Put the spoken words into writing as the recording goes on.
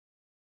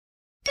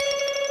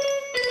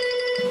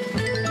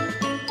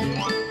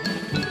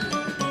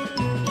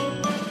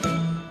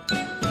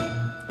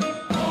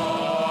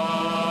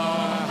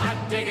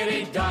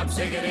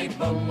tickety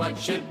boom,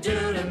 what you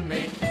do to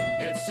me?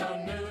 It's so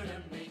new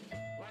to me.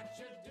 What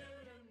you do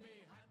to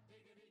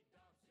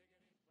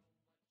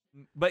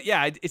me? But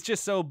yeah, it's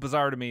just so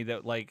bizarre to me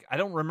that like I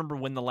don't remember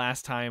when the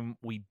last time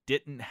we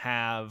didn't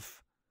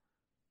have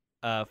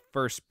a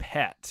first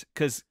pet,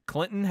 because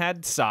Clinton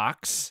had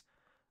socks.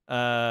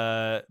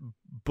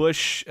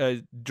 Bush,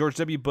 George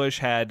W. Bush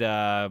had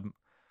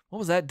what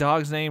was that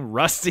dog's name?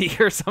 Rusty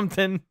or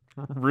something?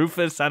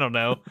 Rufus? I don't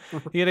know.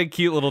 He had a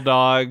cute little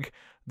dog.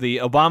 The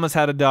Obamas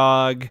had a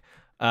dog.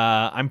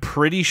 I'm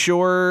pretty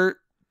sure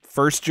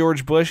first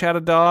George Bush had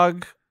a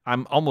dog.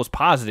 I'm almost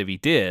positive he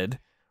did.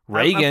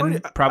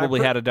 Reagan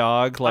probably had a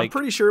dog. Like, I'm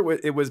pretty sure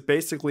it was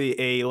basically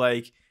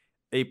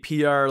a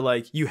PR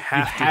like you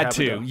had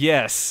to. A dog.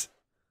 Yes.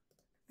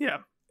 Yeah.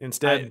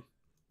 Instead,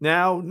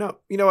 now no.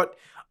 You know what?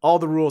 All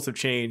the rules have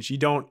changed. You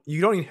don't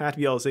even have to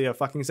be able to say a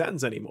fucking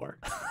sentence anymore.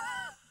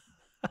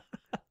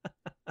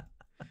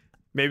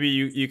 Maybe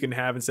you can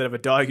have, instead of a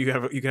dog, you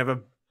can have a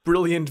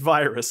brilliant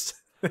virus.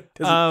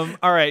 All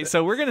right,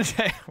 so we're gonna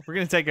take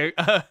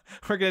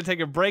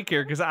a break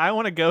here because I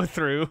want to go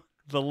through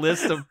the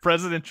list of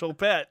presidential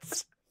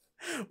pets.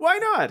 Why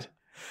not?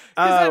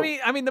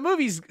 I mean, the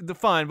movie's the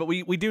fun, but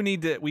we do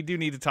need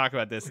to talk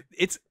about this.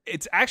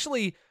 It's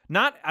actually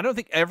not. I don't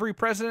think every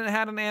president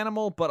had an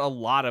animal, but a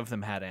lot of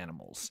them had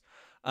animals.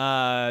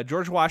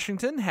 George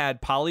Washington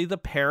had Polly the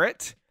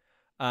parrot.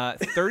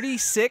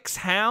 36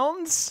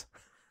 hounds.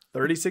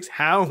 36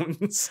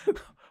 hounds.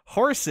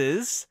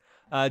 Horses.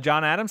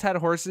 John Adams had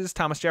horses.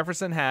 Thomas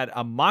Jefferson had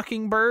a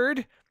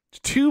mockingbird.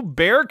 2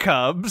 bear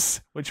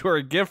cubs, which were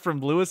a gift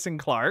from Lewis and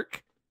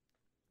Clark.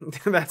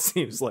 That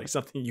seems like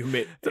something you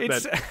made.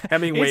 That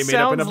Hemingway made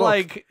up in a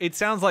book. It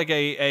sounds like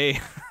a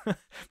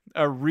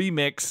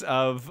remix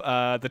of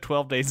the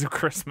 12 Days of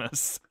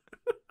Christmas.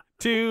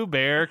 2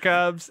 bear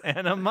cubs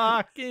and a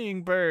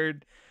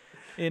mockingbird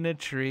in a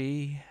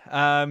tree.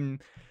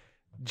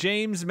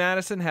 James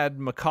Madison had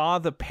Macaw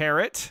the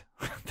parrot.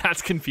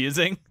 That's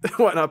confusing.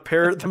 What, not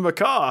parrot the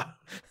macaw?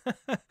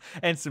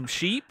 And some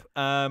sheep.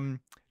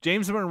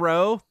 James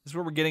Monroe, this is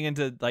where we're getting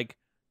into, like,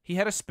 he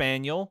had a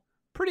spaniel.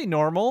 Pretty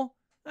normal.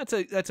 That's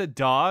a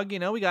dog, you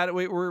know. We got it.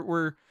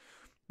 We're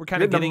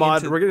kind of getting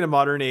into, we're getting a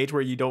modern age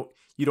where you don't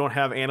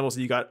have animals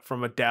that you got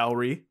from a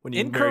dowry when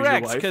you married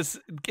your wife.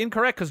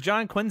 Incorrect, because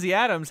John Quincy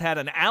Adams had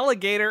an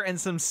alligator and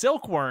some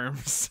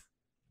silkworms.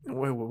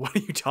 Wait, what are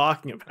you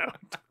talking about?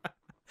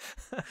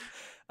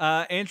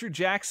 Andrew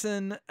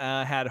Jackson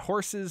had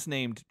horses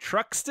named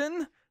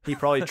Truxton. He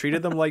probably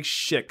treated them like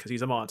shit because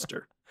he's a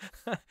monster.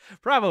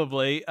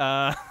 Probably.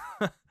 My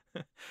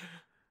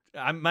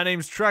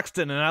name's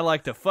Truxton and I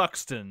like to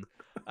fuckston.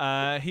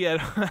 He had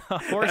a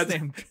horse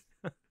named...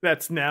 That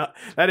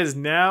is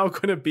now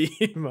going to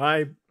be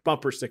my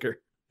bumper sticker.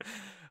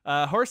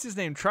 Horses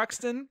named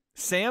Truxton,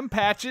 Sam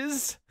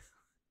Patches,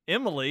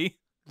 Emily,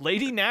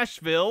 Lady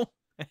Nashville,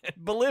 and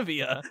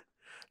Bolivia.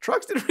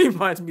 Truxton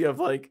reminds me of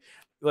like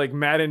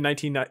Madden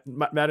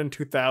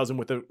 2000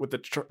 with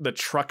the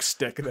truck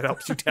stick that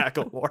helps you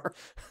tackle more.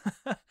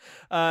 It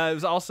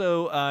was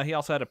also he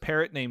also had a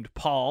parrot named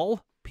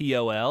Paul,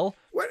 P-O-L,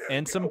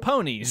 and some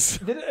ponies.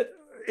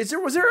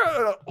 Was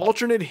there an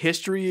alternate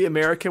history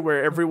America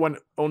where everyone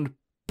owned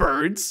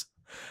birds?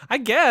 I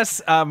guess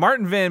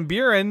Martin Van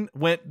Buren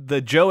went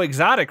the Joe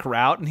Exotic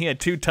route, and he had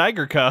 2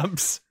 tiger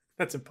cubs.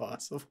 That's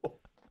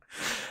impossible.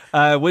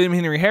 William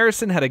Henry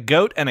Harrison had a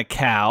goat and a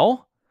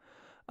cow.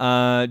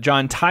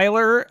 John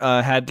Tyler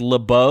had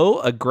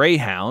LeBeau, a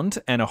greyhound,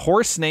 and a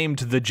horse named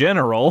the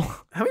General.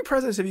 How many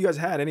presidents have you guys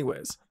had,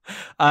 anyways?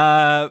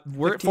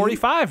 We're at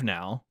 45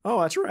 now.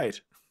 Oh, that's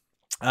right.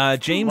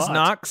 James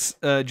Knox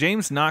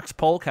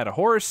Polk had a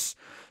horse.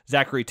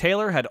 Zachary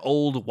Taylor had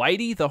Old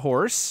Whitey the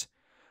horse.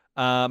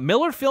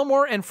 Miller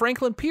Fillmore and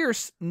Franklin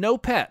Pierce, no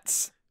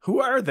pets. Who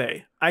are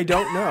they? I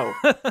don't know.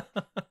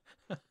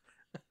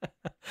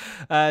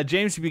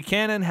 James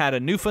Buchanan had a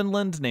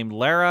Newfoundland named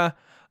Lara,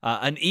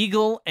 an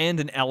eagle, and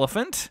an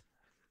elephant.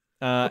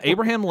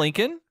 Abraham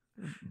Lincoln,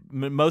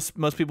 most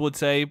people would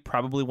say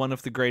probably one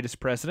of the greatest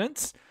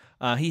presidents.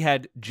 He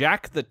had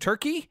Jack the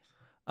turkey,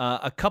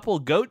 a couple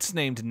goats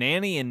named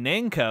Nanny and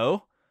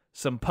Nanko,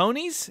 some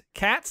ponies,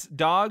 cats,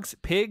 dogs,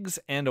 pigs,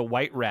 and a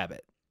white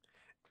rabbit.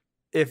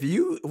 If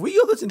we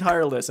go this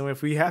entire list, and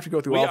if we have to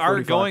go through all 45...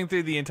 We are going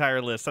through the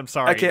entire list. I'm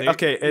sorry.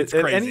 Okay. At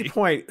any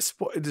point,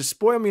 just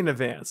spoil me in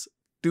advance.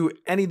 Do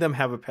any of them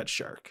have a pet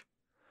shark?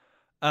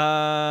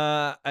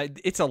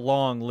 It's a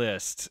long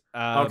list.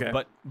 Okay.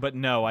 But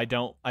no, I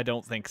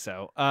don't think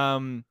so.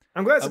 I'm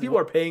glad some people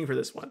are paying for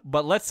this one.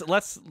 But let's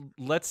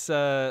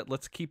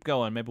keep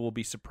going. Maybe we'll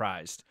be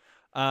surprised.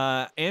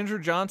 Andrew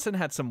Johnson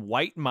had some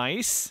white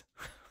mice.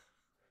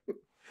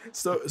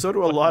 So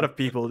do a lot of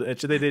people. They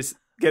just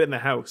get in the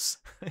house.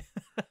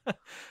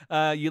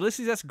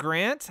 Ulysses S.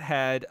 Grant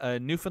had a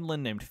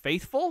Newfoundland named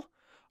Faithful,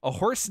 a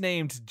horse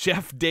named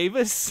Jeff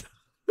Davis.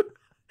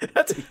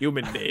 That's a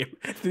human name.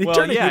 Did he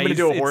turn a human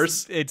into a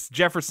horse? It's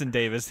Jefferson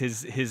Davis,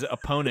 his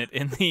opponent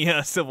in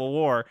the Civil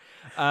War.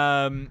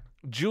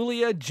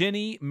 Julia,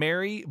 Jenny,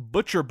 Mary,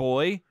 Butcher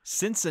Boy,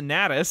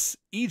 Cincinnatus,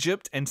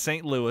 Egypt, and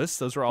St. Louis.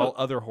 Those are all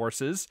other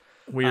horses.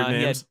 Weird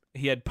names.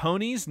 He had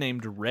ponies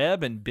named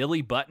Reb and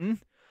Billy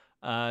Button,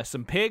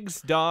 some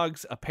pigs,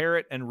 dogs, a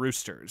parrot, and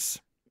roosters.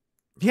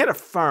 He had a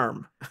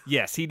farm.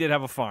 Yes, he did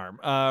have a farm.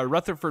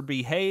 Rutherford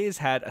B. Hayes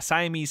had a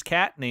Siamese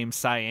cat named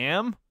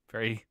Siam.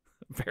 Very,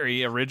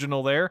 very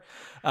original there.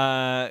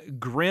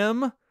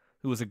 Grimm,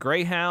 who was a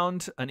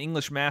greyhound, an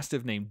English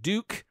mastiff named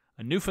Duke,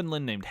 a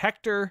Newfoundland named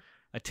Hector,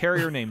 a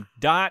terrier named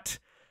Dot,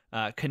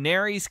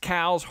 canaries,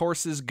 cows,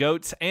 horses,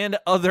 goats, and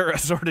other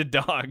assorted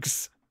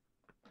dogs.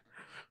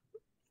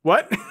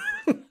 What?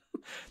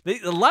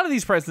 A lot of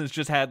these presidents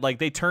just had,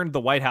 they turned the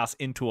White House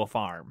into a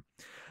farm.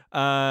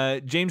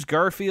 James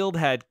Garfield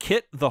had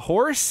Kit the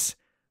horse,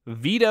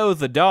 Vito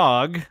the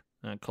dog,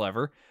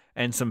 clever,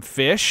 and some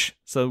fish,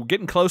 so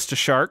getting close to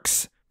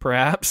sharks,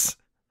 perhaps.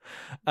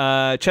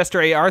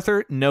 Chester A.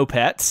 Arthur, no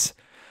pets.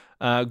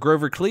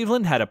 Grover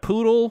Cleveland had a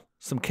poodle,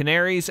 some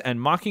canaries, and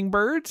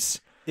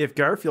mockingbirds. If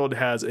Garfield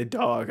has a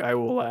dog, I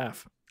will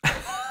laugh.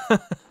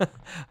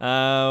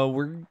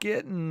 We're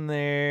getting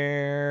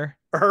there.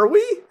 Are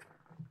we?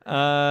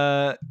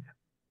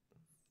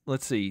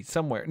 Let's see,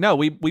 somewhere. No,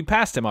 we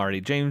passed him already.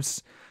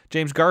 James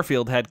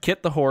Garfield had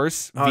Kit the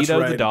horse, Oh, that's Vito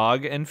the right.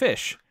 dog, and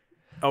fish.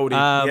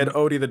 Odie. He had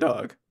Odie the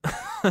dog.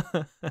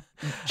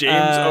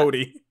 James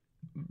Odie.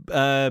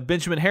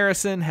 Benjamin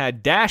Harrison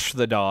had Dash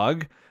the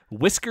dog,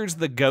 Whiskers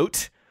the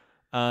goat,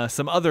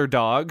 some other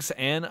dogs,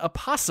 and a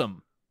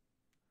possum.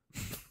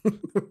 Did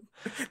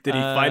he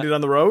find it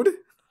on the road?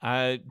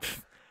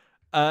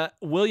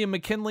 William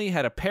McKinley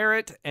had a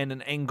parrot and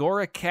an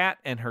Angora cat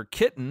and her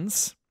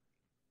kittens.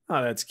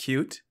 Oh, that's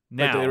cute.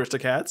 Like Now, the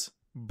Aristocats.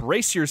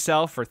 brace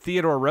yourself for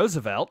Theodore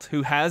Roosevelt,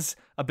 who has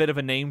a bit of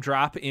a name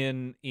drop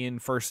in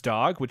First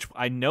Dog, which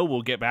I know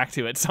we'll get back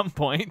to at some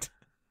point.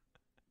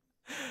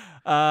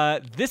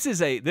 This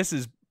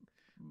is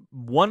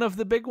one of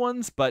the big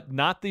ones, but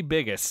not the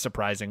biggest,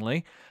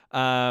 surprisingly.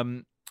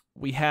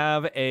 We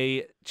have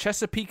a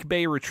Chesapeake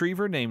Bay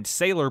Retriever named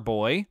Sailor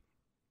Boy,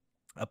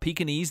 a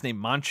Pekingese named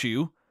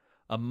Manchu,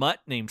 a mutt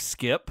named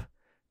Skip,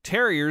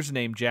 terriers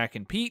named Jack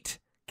and Pete,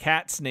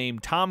 cats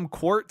named Tom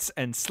Quartz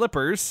and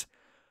Slippers,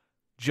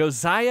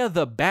 Josiah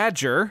the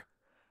Badger,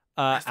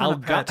 That's not a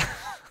pet.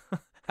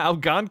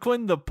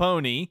 Algonquin the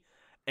Pony,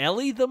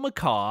 Ellie the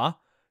Macaw,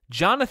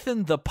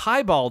 Jonathan the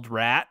Piebald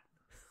Rat,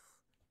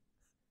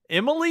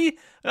 Emily,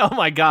 oh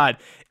my God,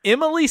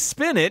 Emily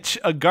Spinach,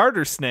 a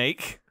garter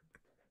snake,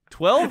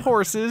 12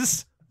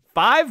 horses,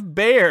 5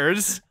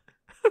 bears,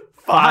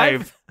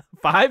 five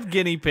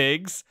guinea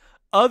pigs,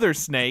 other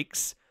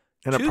snakes,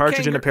 And a 2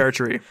 partridge in a pear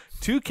tree.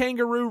 2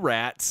 kangaroo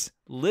rats,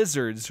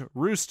 lizards,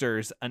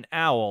 roosters, an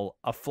owl,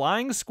 a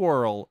flying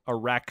squirrel, a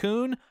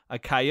raccoon, a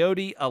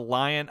coyote, a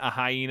lion, a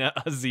hyena,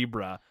 a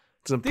zebra.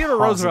 It's Theodore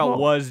impossible. Roosevelt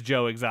was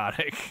Joe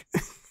Exotic.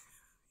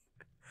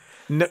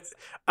 No,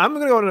 I'm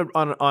going to go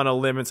on a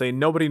limb and say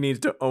nobody needs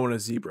to own a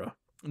zebra.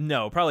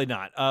 No, probably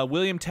not.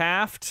 William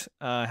Taft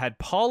had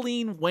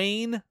Pauline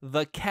Wayne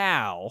the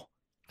cow,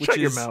 Shut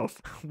your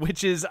mouth.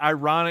 which is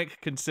ironic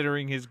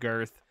considering his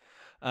girth.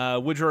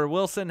 Woodrow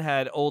Wilson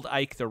had Old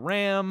Ike the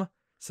ram,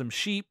 some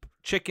sheep,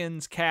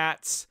 chickens,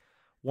 cats.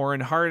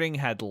 Warren Harding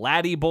had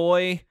Laddie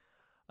Boy,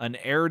 an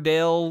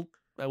Airedale,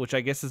 which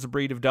I guess is a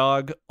breed of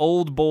dog,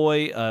 Old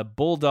Boy, a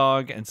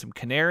bulldog, and some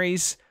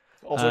canaries.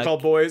 Also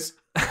called boys.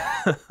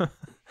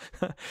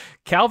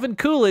 Calvin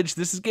Coolidge,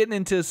 this is getting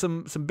into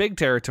some big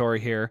territory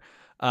here.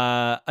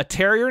 A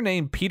terrier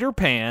named Peter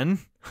Pan,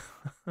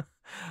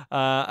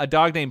 a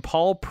dog named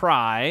Paul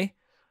Pry,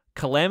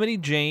 Calamity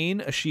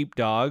Jane, a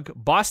sheepdog,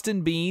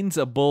 Boston Beans,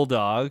 a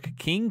bulldog,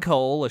 King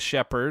Cole, a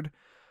shepherd,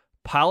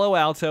 Palo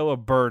Alto, a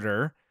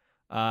birder.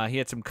 He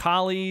had some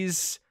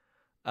collies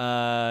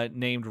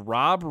named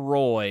Rob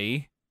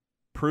Roy,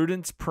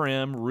 Prudence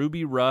Prim,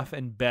 Ruby Ruff,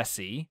 and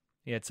Bessie.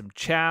 He had some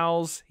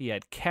chows. He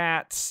had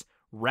cats,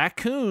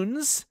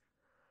 raccoons,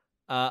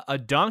 a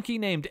donkey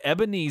named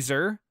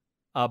Ebenezer,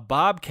 a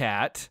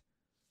bobcat,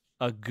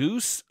 a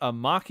goose, a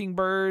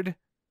mockingbird,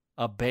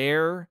 a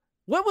bear.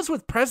 What was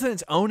with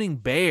presidents owning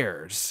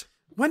bears?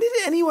 When did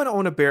anyone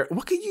own a bear?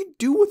 What can you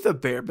do with a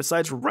bear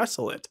besides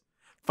wrestle it?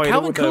 Fight it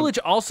Calvin with Coolidge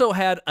also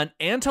had an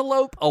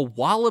antelope, a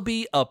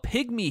wallaby, a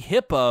pygmy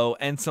hippo,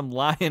 and some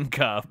lion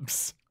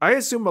cubs. I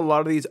assume a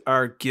lot of these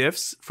are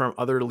gifts from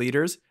other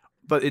leaders,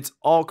 but it's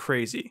all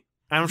crazy.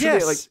 I'm sure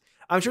Yes.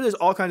 I'm sure there's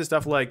all kinds of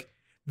stuff like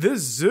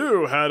this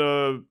zoo had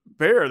a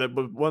bear that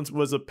once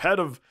was a pet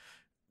of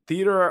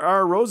Theodore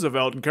R.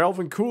 Roosevelt and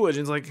Calvin Coolidge.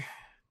 And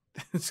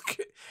it's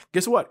like,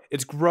 guess what?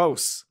 It's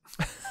gross.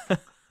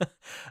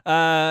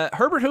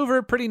 Herbert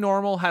Hoover, pretty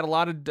normal. Had a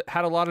lot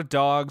of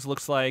dogs.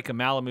 Looks like a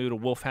Malamute, a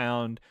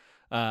wolfhound,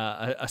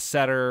 a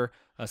setter,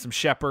 some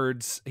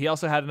shepherds. He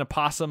also had an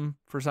opossum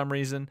for some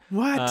reason.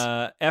 What?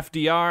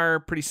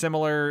 FDR, pretty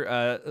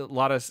similar.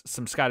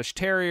 Some Scottish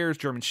Terriers,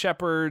 German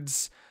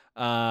Shepherds.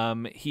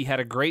 He had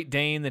a Great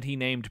Dane that he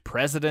named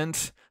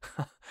President.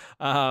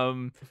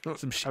 Some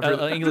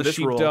After English this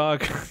rule.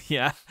 sheepdog.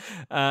 Yeah.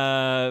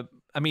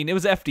 I mean, it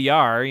was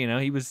FDR. You know,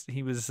 he was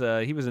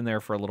in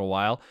there for a little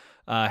while.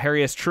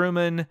 Harry S.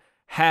 Truman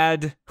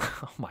had,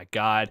 oh my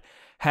God,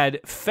 had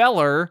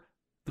Feller,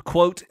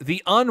 quote,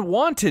 the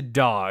unwanted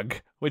dog,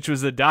 which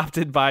was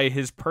adopted by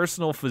his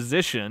personal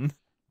physician.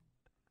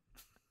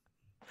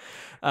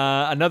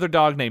 Another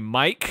dog named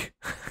Mike.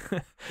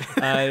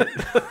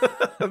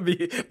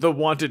 The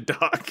wanted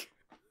dog.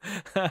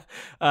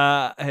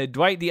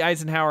 Dwight D.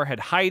 Eisenhower had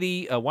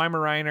Heidi, a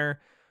Weimaraner.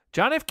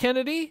 John F.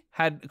 Kennedy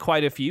had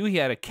quite a few. He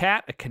had a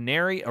cat, a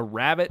canary, a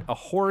rabbit, a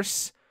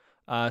horse,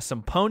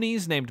 some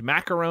ponies named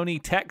Macaroni,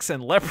 Tex,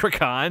 and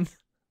Leprechaun.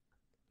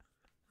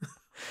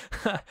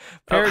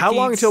 How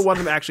long until one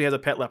of them actually has a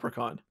pet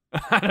leprechaun?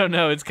 I don't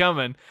know. It's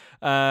coming.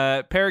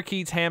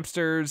 Parakeets,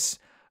 hamsters,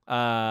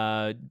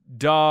 other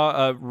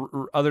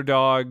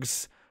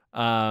dogs,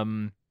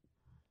 and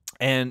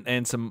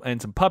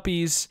some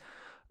puppies.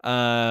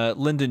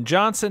 Lyndon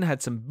Johnson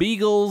had some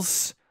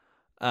beagles,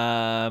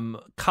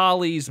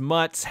 collies,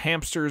 mutts,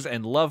 hamsters,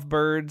 and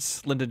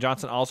lovebirds. Lyndon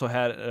Johnson also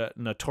had a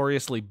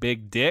notoriously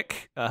big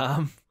dick.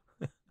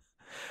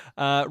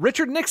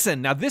 Richard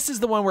Nixon. Now, this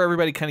is the one where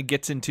everybody kind of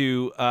gets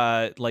into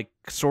like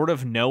sort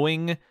of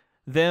knowing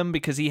them,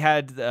 because he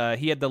had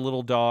the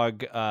little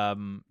dog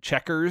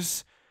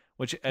Checkers,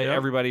 which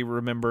everybody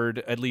remembered.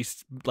 At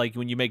least, like,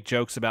 when you make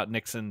jokes about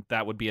Nixon,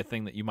 that would be a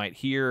thing that you might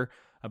hear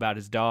about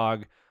his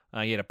dog.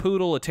 He had a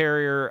poodle, a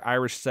terrier,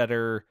 Irish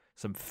setter,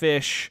 some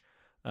fish.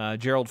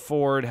 Gerald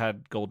Ford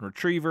had golden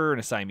retriever and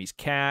a Siamese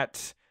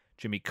cat.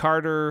 Jimmy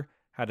Carter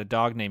had a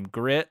dog named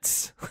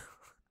Grits.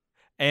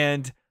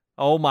 And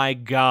oh my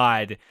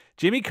God,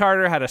 Jimmy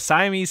Carter had a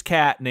Siamese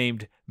cat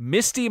named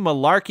Misty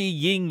Malarkey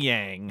Yin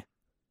Yang.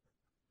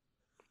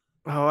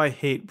 Oh, I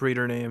hate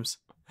breeder names.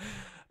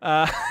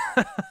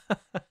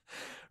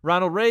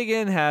 Ronald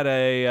Reagan had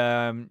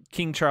a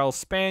King Charles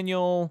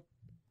Spaniel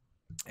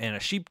and a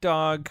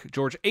sheepdog.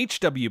 George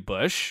H.W.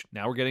 Bush,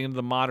 now we're getting into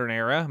the modern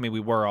era. I mean, we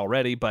were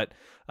already, but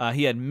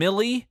he had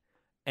Millie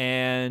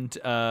and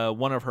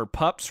one of her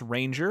pups,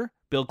 Ranger.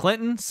 Bill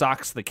Clinton,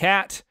 Socks the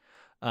cat,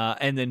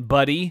 and then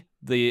Buddy,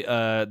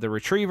 the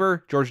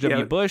retriever. George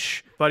W.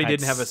 Bush. Buddy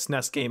didn't have a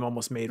SNES game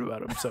almost made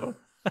about him, so.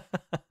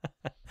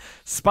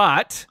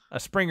 Spot, a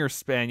Springer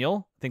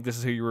Spaniel. I think this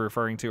is who you were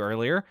referring to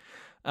earlier.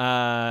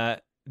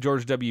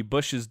 George W.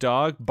 Bush's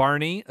dog,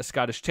 Barney, a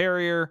Scottish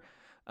Terrier.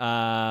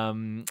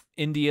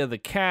 India the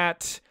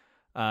cat.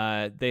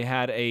 They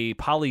had a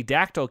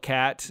polydactyl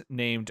cat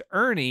named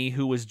Ernie,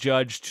 who was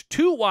judged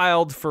too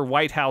wild for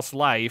White House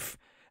life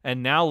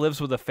and now lives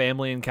with a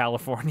family in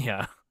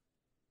California.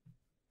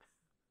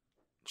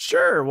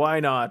 Sure, why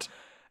not?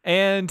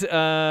 And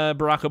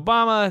Barack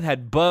Obama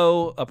had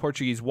Bo, a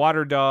Portuguese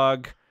water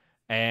dog,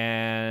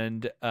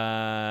 and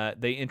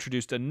they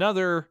introduced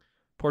another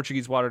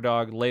Portuguese water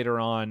dog later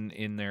on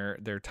in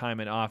their time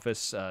in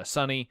office,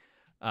 Sonny.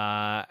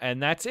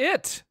 And that's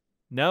it.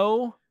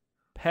 No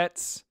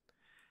pets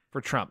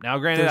for Trump. Now,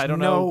 granted, I don't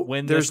know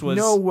when this was.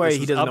 There's no way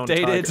he doesn't updated.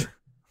 own Tiger.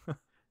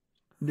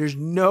 There's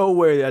no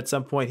way at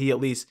some point he at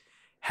least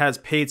has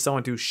paid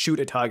someone to shoot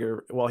a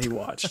tiger while he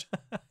watched.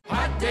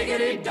 Hot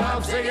diggity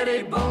dog,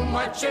 ziggity boom,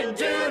 what you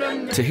do to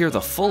me? To hear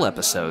the full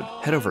episode,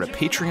 head over to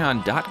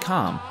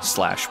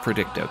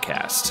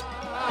patreon.com/PredictoCast.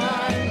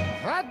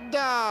 Hot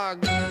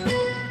dog.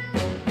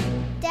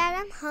 Dad,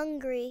 I'm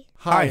hungry.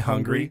 Hi,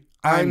 Hungry.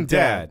 I'm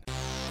Dad.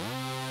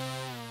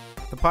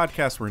 The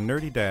podcast where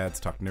nerdy dads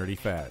talk nerdy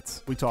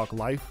fads. We talk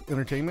life,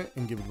 entertainment,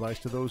 and give advice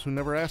to those who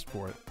never asked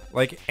for it.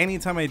 Like,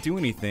 anytime I do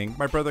anything,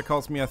 my brother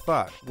calls me a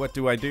thought. What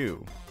do I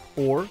do?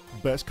 Or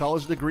best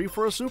college degree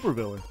for a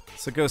supervillain.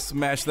 So go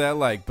smash that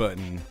like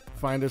button.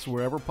 Find us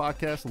wherever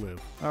podcasts live.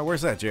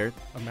 Where's that, Jared?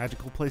 A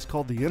magical place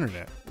called the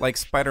internet. Like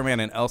Spider-Man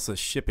and Elsa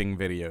shipping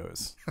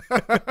videos.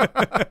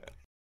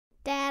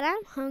 Dad,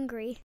 I'm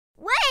hungry.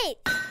 Wait!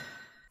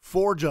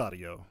 Forge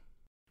Audio.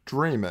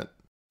 Dream it.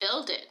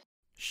 Build it.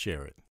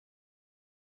 Share it.